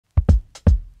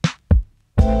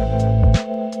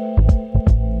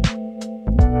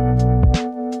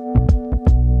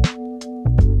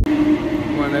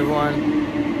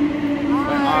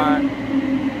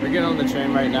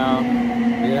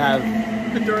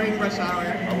during rush hour.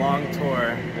 A long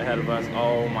tour ahead of us.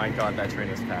 Oh my god, that train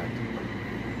is packed.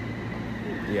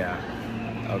 Yeah.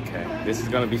 Okay. This is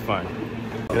gonna be fun.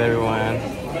 Good everyone.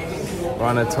 We're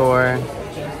on a tour.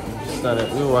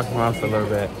 We were walking around for a little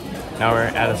bit. Now we're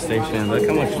at a station. Look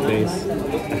how much space.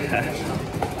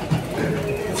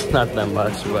 It's not that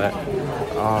much, but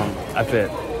I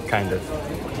fit, kind of.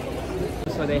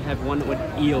 So they have one with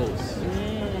eels.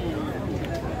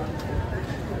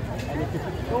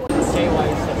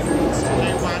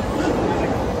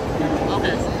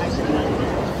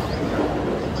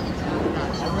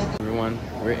 Everyone,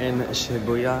 we're in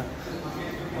Shibuya.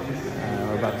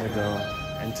 We're about to go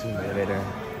into the elevator.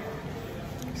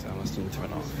 So I must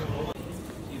turn off.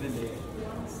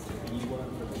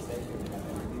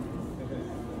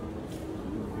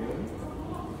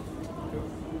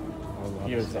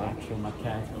 Here's the actual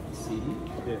mechanic of the CD.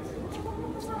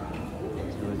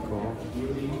 It's really cool.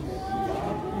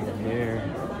 And here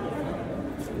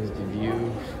is the view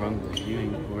from the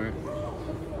viewing port.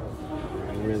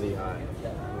 Really high.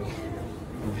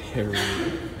 Very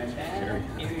high.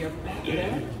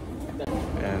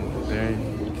 And there you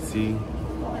can see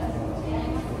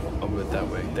over that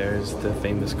way. There's the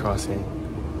famous crossing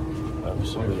of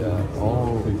Shibuya.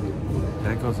 Oh,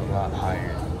 that goes a lot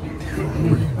higher.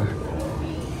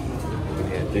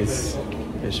 Yeah, this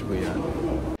is Shibuya.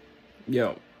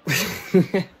 Yo.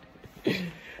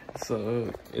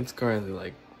 So it's currently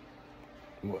like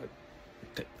what?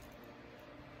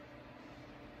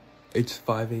 It's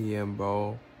 5 a.m.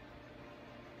 bro.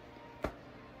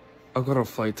 I got a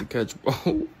flight to catch,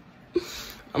 bro.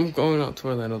 I'm going out to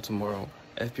Orlando tomorrow.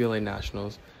 FBLA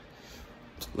Nationals.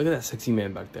 Look at that sexy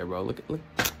man back there, bro. Look,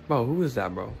 bro. Who is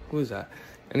that, bro? Who is that?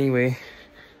 Anyway,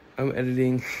 I'm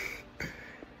editing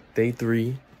day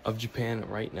 3 of Japan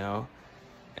right now,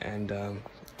 and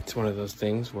it's one of those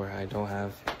things where I don't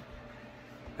have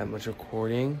that much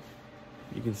recording.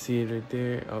 You can see it right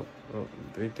there. Oh,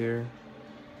 right there.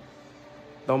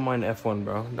 Don't mind F1,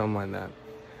 bro. Don't mind that.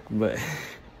 But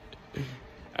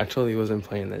I totally wasn't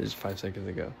playing that just 5 seconds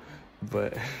ago.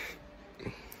 But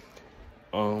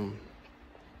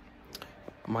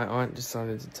my aunt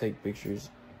decided to take pictures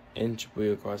in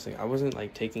Shibuya Crossing. I wasn't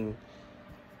like taking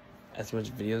as much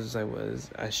videos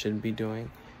as I should be doing,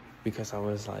 because I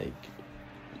was like,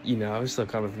 you know, I was still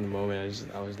caught up in the moment.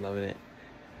 I was loving it.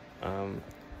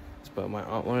 But my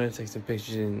aunt wanted to take some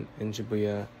pictures in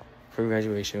Shibuya for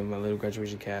graduation with my little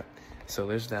graduation cap. So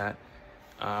there's that.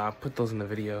 I put those in the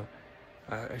video.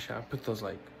 Actually, I put those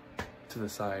like to the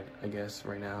side, I guess,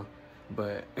 right now.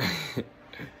 But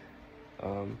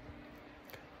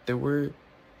there were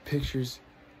pictures.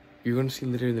 You're gonna see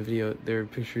later in the video. There are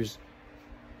pictures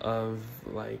of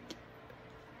like,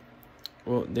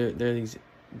 well, there are these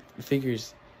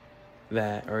figures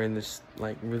that are in this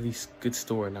like really good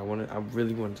store, and I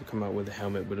really wanted to come out with a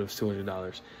helmet, but it was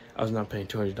 $200. I was not paying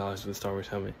 $200 for the Star Wars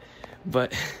helmet,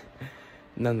 but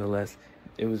nonetheless,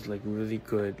 it was like really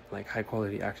good, like high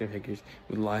quality action figures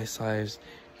with life size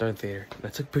Darth Vader. And I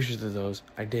took pictures of those.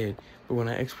 I did, but when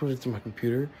I exported it to my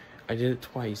computer, I did it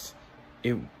twice.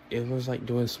 It was like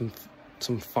doing some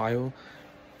file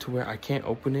to where I can't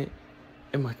open it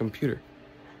in my computer.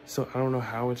 So I don't know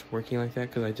how it's working like that,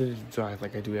 because I did it to Drive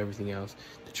like I do everything else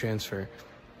to transfer,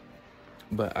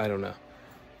 but I don't know.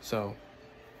 So,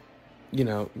 you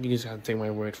know, you just have to take my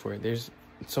word for it. There's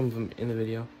some of them in the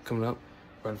video coming up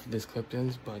right after this clip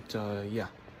ends, but yeah.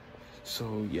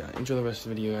 So yeah, enjoy the rest of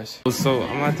the video, guys. So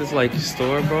I'm at this like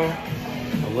store, bro.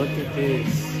 Look at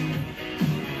this.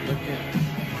 Look at,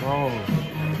 bro.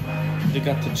 They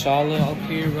got T'Challa up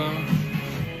here, bro.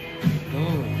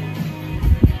 Oh.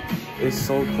 It's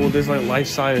so cool. There's like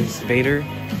life-size Vader.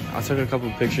 I took a couple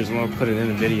of pictures. I'm gonna put it in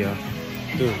the video.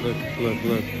 Dude, look.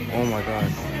 Oh my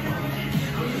god.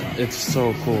 It's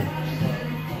so cool.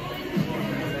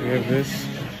 You have this.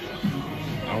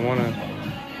 I wanna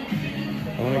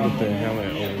get the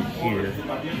helmet over here.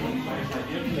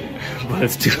 But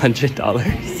it's $200.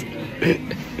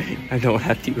 I don't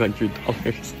have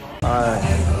 $200.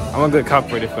 I'm a good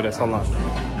copyrighted for this. Hold on.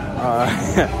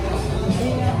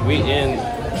 We in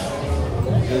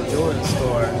the Jordan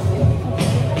store.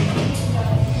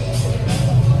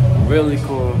 Really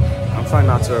cool. I'm trying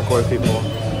not to record people,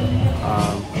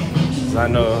 because I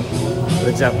know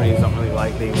the Japanese don't really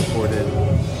like being recorded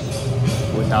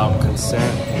without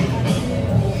consent.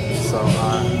 So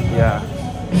yeah,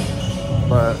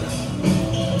 but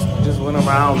just went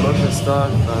around looking at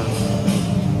stuff,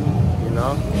 you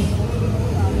know,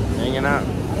 hanging out.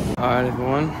 Alright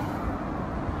everyone,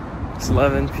 it's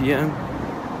 11 p.m.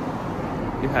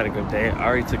 We had a good day. I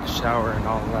already took a shower and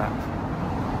all that.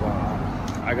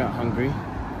 Wow, I got hungry.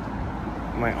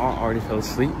 my aunt already fell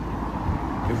asleep.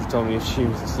 She told me if she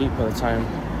was asleep by the time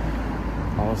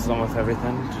I was done with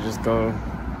everything, to just go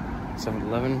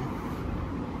 7-Eleven,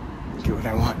 get what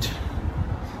I want.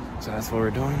 So that's what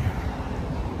we're doing.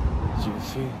 As you can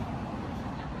see,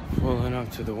 pulling up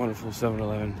to the wonderful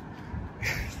 7-Eleven.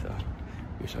 So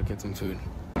we shall get some food.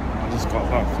 I just got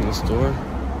back from the store.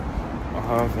 I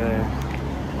have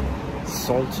a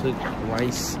salted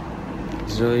rice.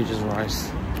 It's really just rice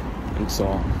and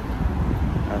salt.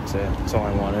 That's it. That's all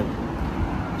I wanted.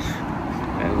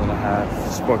 And then I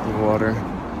have sparkling water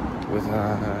with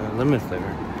lemon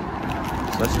flavor.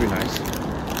 So that should be nice.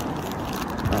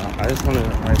 I just wanted a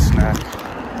nice snack.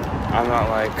 I'm not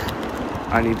like,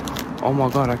 I need, oh my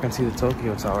god, I can see the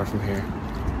Tokyo Tower from here.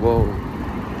 Whoa.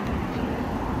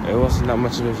 It wasn't that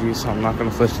much of a view, so I'm not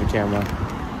gonna flash the camera.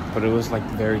 But it was like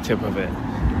the very tip of it.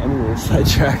 Anyway,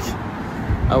 sidetrack.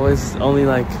 I was only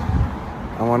like,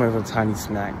 I wanted a tiny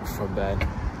snack before bed.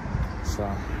 So,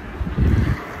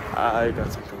 I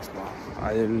got something small.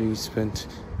 I literally spent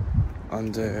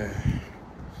under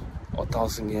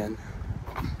 1,000 yen.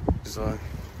 So,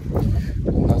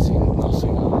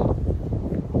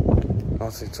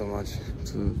 nothing so much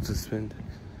to spend.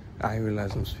 I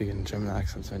realize I'm speaking German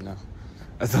accents right now.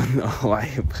 I don't know why,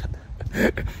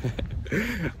 but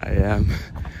I am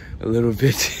a little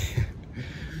bit.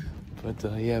 But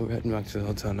yeah, we're heading back to the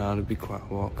hotel now. It'll be quite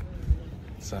a walk.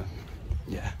 So,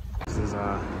 yeah. This is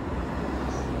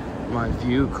my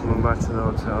view coming back to the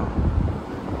hotel.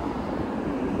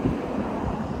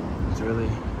 It's really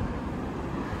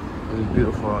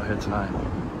beautiful out here tonight.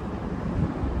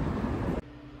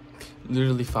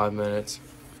 Literally 5 minutes.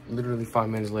 Literally 5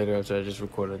 minutes later after I just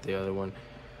recorded the other one,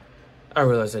 I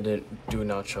realized I didn't do an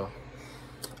outro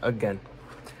again.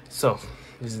 So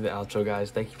this is the outro,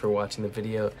 guys. Thank you for watching the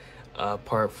video.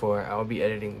 Part 4. I'll be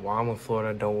editing while I'm in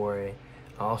Florida. Don't worry.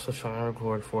 I'll also try to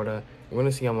record Florida. We're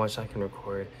gonna see how much I can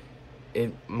record.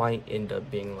 It might end up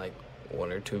being like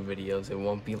 1 or 2 videos. It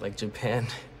won't be like Japan.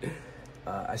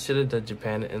 I should have done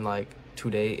Japan in like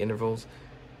 2-day intervals,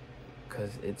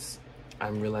 because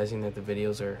I'm realizing that the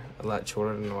videos are a lot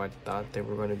shorter than what I thought they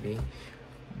were going to be.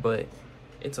 But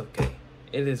it's okay.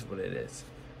 It is what it is.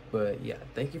 But yeah,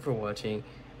 thank you for watching.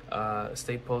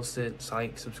 Stay posted,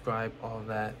 like, subscribe, all of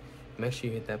that. Make sure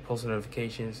you hit that post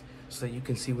notifications so that you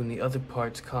can see when the other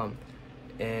parts come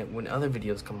and when other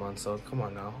videos come on. So come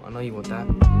on now, I know you want that.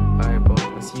 Alright, bro,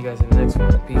 I'll see you guys in the next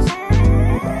one. Peace.